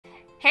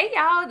Hey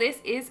y'all, this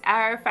is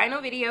our final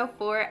video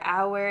for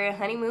our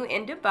honeymoon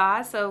in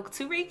Dubai. So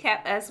to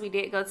recap us, we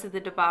did go to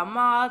the Dubai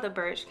Mall, the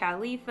Burj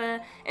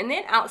Khalifa, and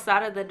then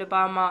outside of the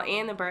Dubai Mall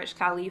and the Burj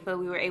Khalifa,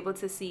 we were able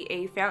to see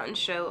a fountain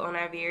show on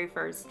our very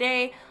first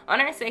day.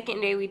 On our second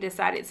day, we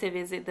decided to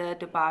visit the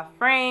Dubai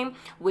Frame,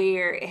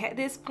 where at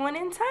this point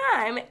in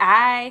time,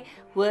 I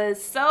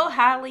was so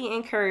highly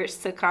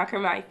encouraged to conquer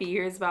my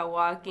fears by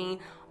walking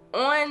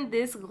on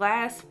this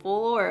glass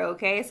floor.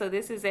 Okay, so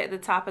this is at the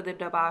top of the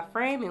Dubai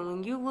Frame, and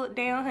when you look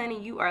down,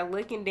 honey, you are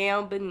looking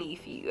down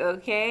beneath you.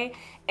 Okay,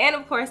 and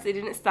of course it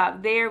didn't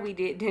stop there. We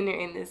did dinner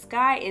in the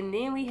sky, and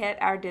then we had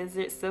our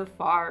desert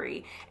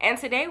safari, and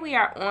today we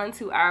are on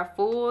to our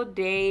full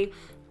day,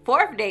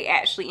 fourth day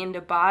actually, in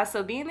Dubai.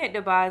 So being that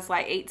Dubai is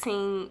like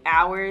 18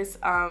 hours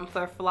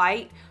for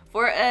flight.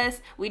 For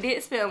us, we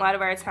did spend a lot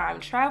of our time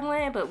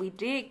traveling, but we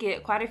did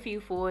get quite a few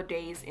full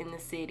days in the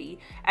city.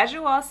 As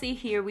you all see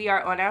here, we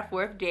are on our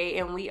fourth day,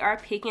 and we are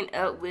picking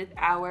up with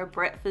our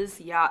breakfast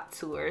yacht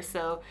tour.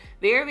 So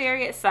very,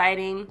 very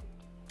exciting.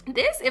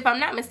 This, if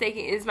I'm not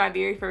mistaken, is my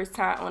very first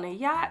time on a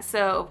yacht.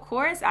 So of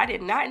course I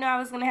did not know I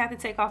was going to have to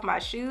take off my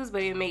shoes,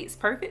 but it makes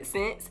perfect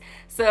sense.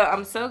 So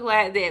I'm so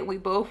glad that we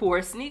both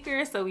wore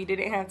sneakers so we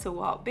didn't have to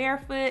walk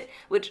barefoot,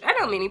 which I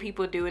know many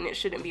people do, and it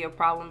shouldn't be a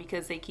problem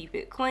because they keep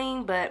it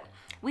clean. But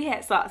we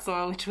had socks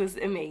on, which was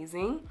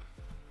amazing.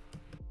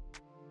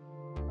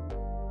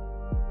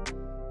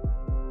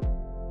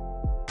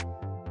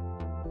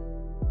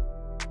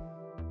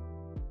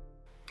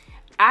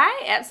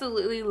 I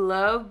absolutely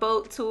love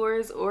boat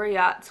tours or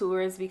yacht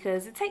tours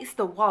because it takes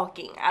the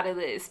walking out of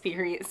the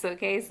experience.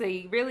 Okay, so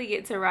you really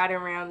get to ride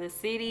around the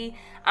city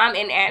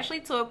and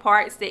actually tour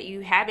parts that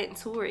you haven't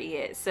toured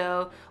yet.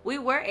 So we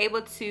were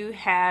able to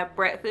have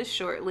breakfast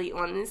shortly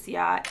on this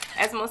yacht.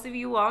 As most of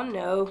you all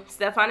know,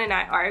 Stefan and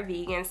I are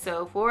vegan,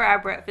 so for our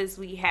breakfast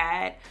we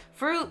had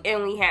fruit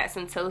and we had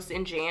some toast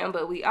and jam,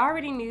 but we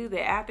already knew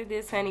that after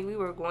this, honey, we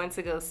were going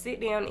to go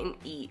sit down and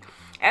eat.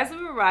 As we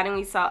were riding,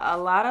 we saw a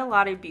lot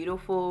of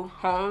beautiful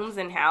homes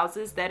and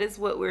houses. That is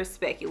what we're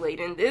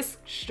speculating this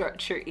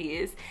structure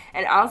is,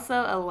 and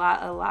also a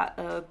lot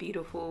of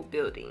beautiful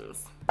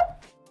buildings.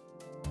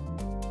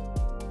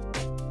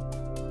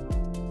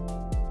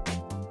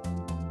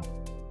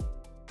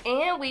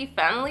 And we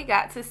finally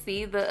got to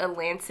see the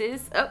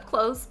Atlantis up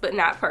close, but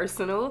not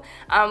personal.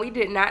 We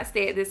did not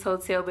stay at this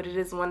hotel, but it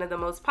is one of the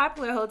most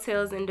popular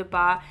hotels in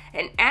Dubai.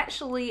 And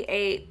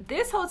actually,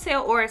 this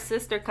hotel, or a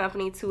sister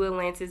company to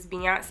Atlantis,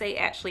 Beyonce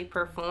actually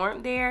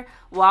performed there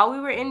while we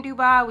were in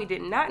Dubai. We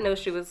did not know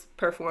she was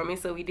performing,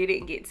 so we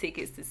didn't get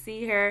tickets to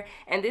see her.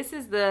 And this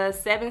is the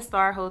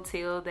 7-star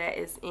hotel that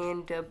is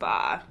in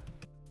Dubai.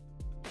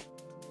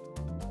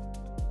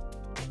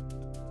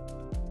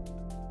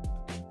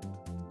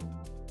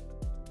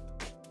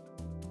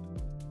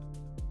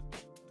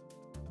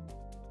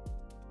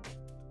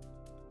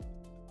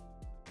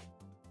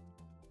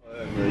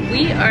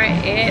 We are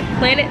at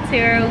Planet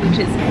Terra, which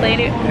is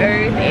planet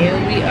Earth,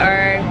 and we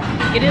are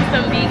getting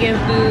some vegan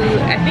food.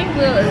 I think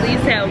we'll at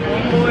least have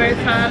one more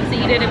time to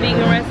eat at a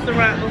vegan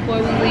restaurant before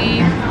we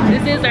leave.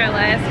 This is our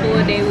last full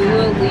day. We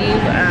will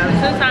leave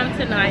sometime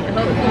tonight,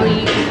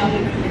 hopefully.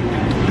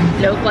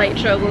 No flight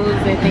troubles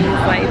and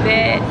things like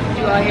that.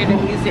 You all hear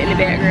the music in the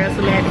background,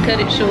 so we had to cut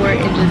it short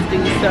and just do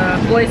some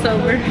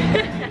voiceover.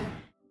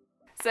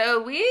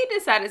 So we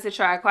decided to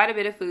try quite a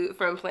bit of food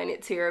from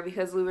Planet Terra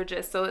because we were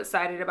just so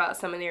excited about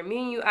some of their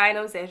menu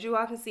items. As you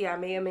all can see, I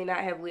may or may not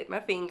have licked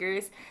my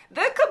fingers.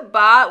 The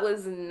kebab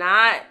was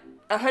not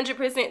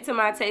 100% to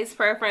my taste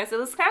preference. It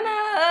was kind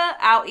of,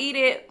 I'll eat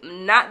it,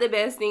 not the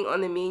best thing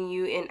on the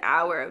menu in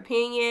our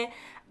opinion.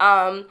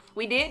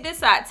 We did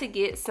decide to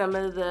get some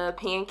of the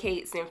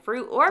pancakes and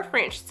fruit or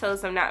French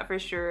toast. I'm not for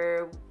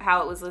sure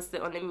how it was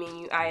listed on the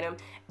menu item.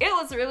 It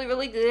was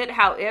really good.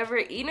 However,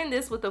 eating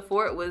this with a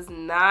fork was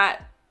not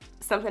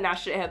something I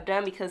should have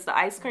done because the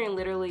ice cream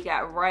literally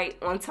got right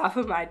on top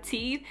of my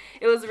teeth.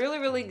 It was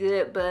really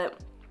good, but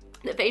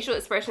the facial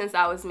expressions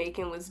I was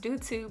making was due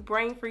to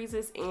brain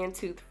freezes and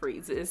tooth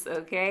freezes,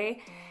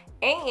 okay?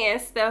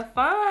 And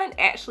Stefan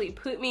actually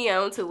put me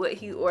on to what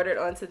he ordered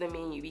onto the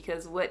menu,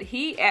 because what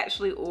he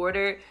actually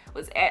ordered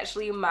was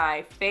actually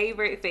my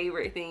favorite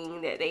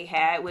thing that they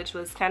had, which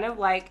was kind of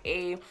like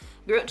a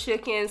grilled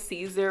chicken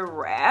Caesar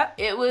wrap.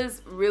 It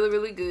was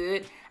really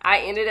good.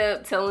 I ended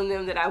up telling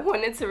them that I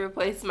wanted to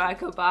replace my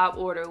kebab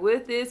order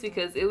with this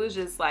because it was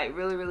just like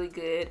really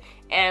good,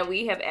 and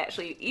we have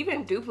actually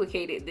even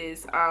duplicated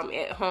this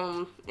at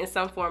home in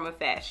some form of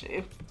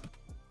fashion.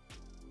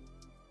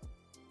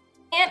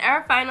 And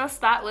our final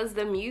stop was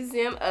the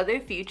Museum of the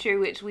Future,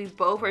 which we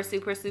both were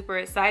super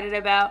excited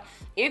about.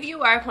 If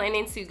you are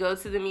planning to go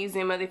to the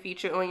Museum of the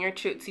Future on your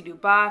trip to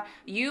Dubai,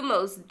 you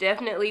most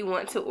definitely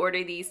want to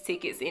order these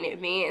tickets in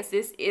advance.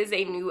 This is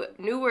a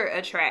newer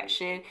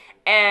attraction,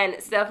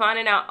 And Stefan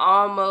and I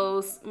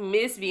almost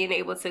missed being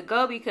able to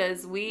go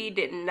because we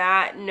did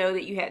not know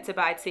that you had to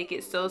buy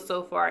tickets so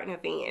far in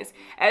advance.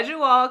 As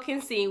you all can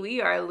see,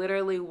 we are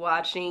literally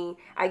watching,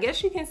 I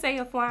guess you can say,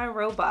 a flying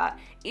robot.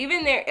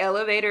 Even their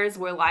elevators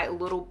were like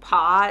little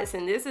pods,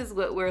 and this is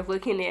what we're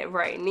looking at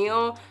right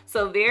now.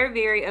 So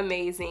very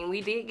amazing.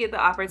 We did get the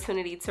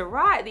opportunity to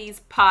ride these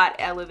pod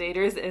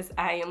elevators, as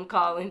I am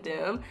calling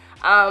them.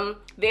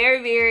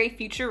 Very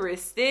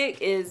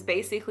futuristic is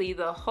basically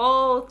the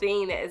whole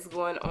thing that is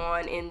going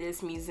on in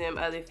this Museum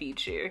of the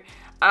Future.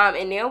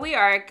 And now we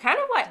are kind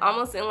of like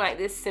almost in like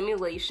this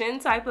simulation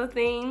type of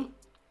thing,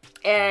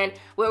 and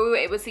where we were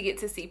able to get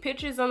to see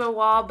pictures on the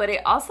wall, but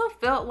it also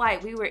felt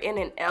like we were in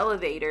an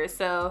elevator.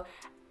 So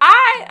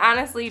I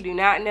honestly do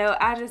not know.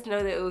 I just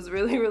know that it was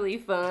really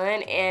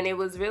fun, and it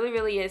was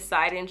really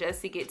exciting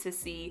just to get to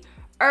see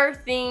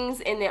Earth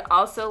things, and then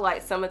also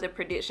like some of the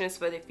predictions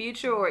for the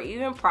future, or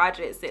even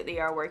projects that they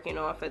are working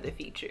on for the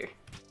future.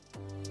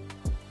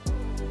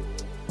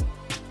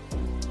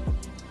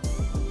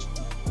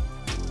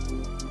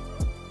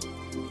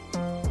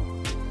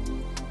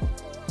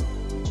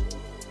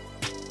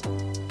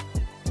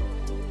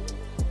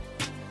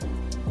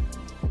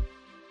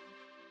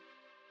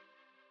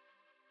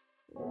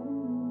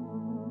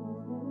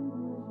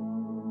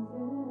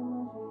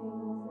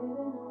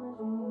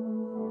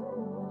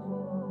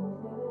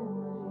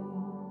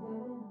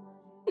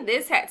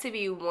 This had to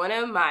be one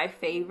of my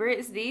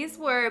favorites. These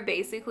were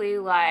basically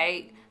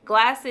like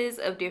glasses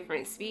of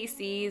different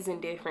species and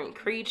different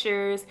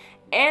creatures,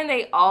 and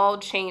they all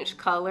changed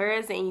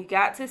colors, and you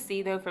got to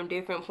see them from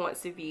different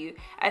points of view.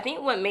 I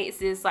think what makes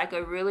this like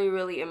a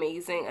really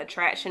amazing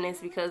attraction is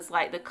because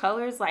like the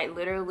colors like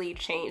literally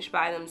changed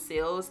by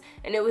themselves,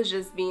 and it was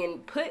just being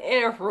put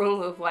in a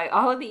room of like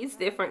all of these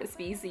different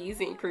species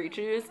and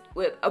creatures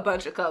with a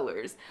bunch of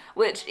colors,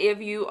 which if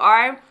you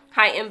are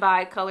heightened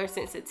by color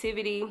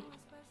sensitivity,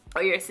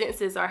 or your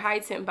senses are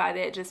heightened by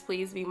that, just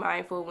please be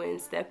mindful when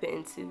stepping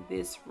into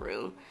this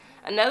room.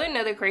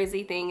 Another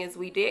crazy thing is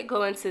we did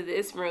go into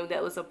this room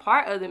that was a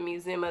part of the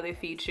Museum of the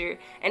Future,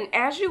 and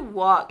as you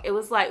walk, it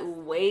was like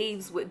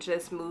waves would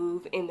just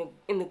move in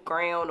the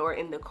ground or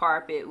in the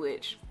carpet,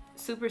 which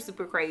super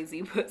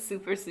crazy, but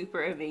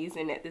super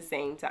amazing at the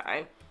same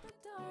time.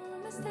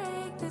 Don't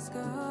mistake this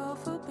girl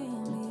for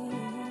being me,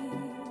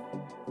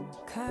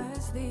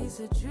 'cause these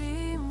are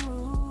dream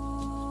rules.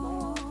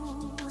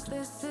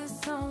 This is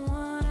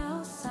someone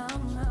else,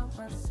 I'm not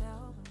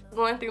myself.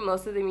 Going through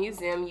most of the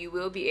museum, you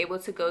will be able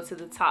to go to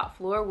the top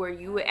floor where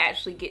you would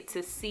actually get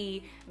to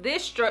see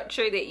this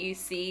structure that you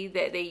see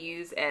that they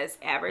use as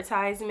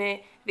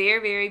advertisement.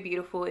 Very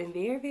beautiful and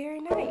very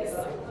nice.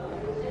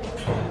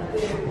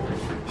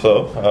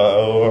 So,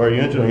 are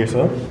you enjoying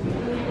yourself?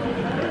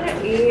 I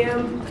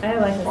am. I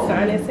have like a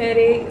sinus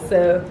headache,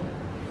 so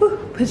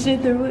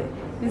pushing through it.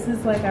 This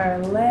is like our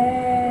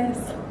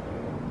last,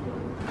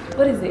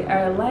 what is it?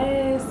 Our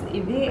last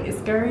event,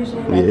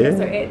 excursion, I guess,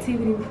 or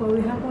activity before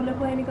we hop on the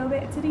plane to go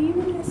back to the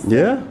US.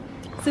 Yeah.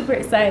 Super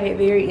excited,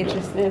 very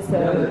interesting,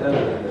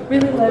 so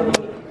really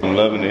loving it. I'm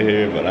loving it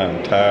here, but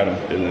I'm tired.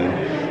 I'm feeling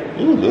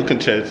a little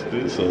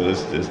congested, so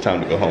it's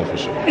time to go home for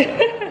sure.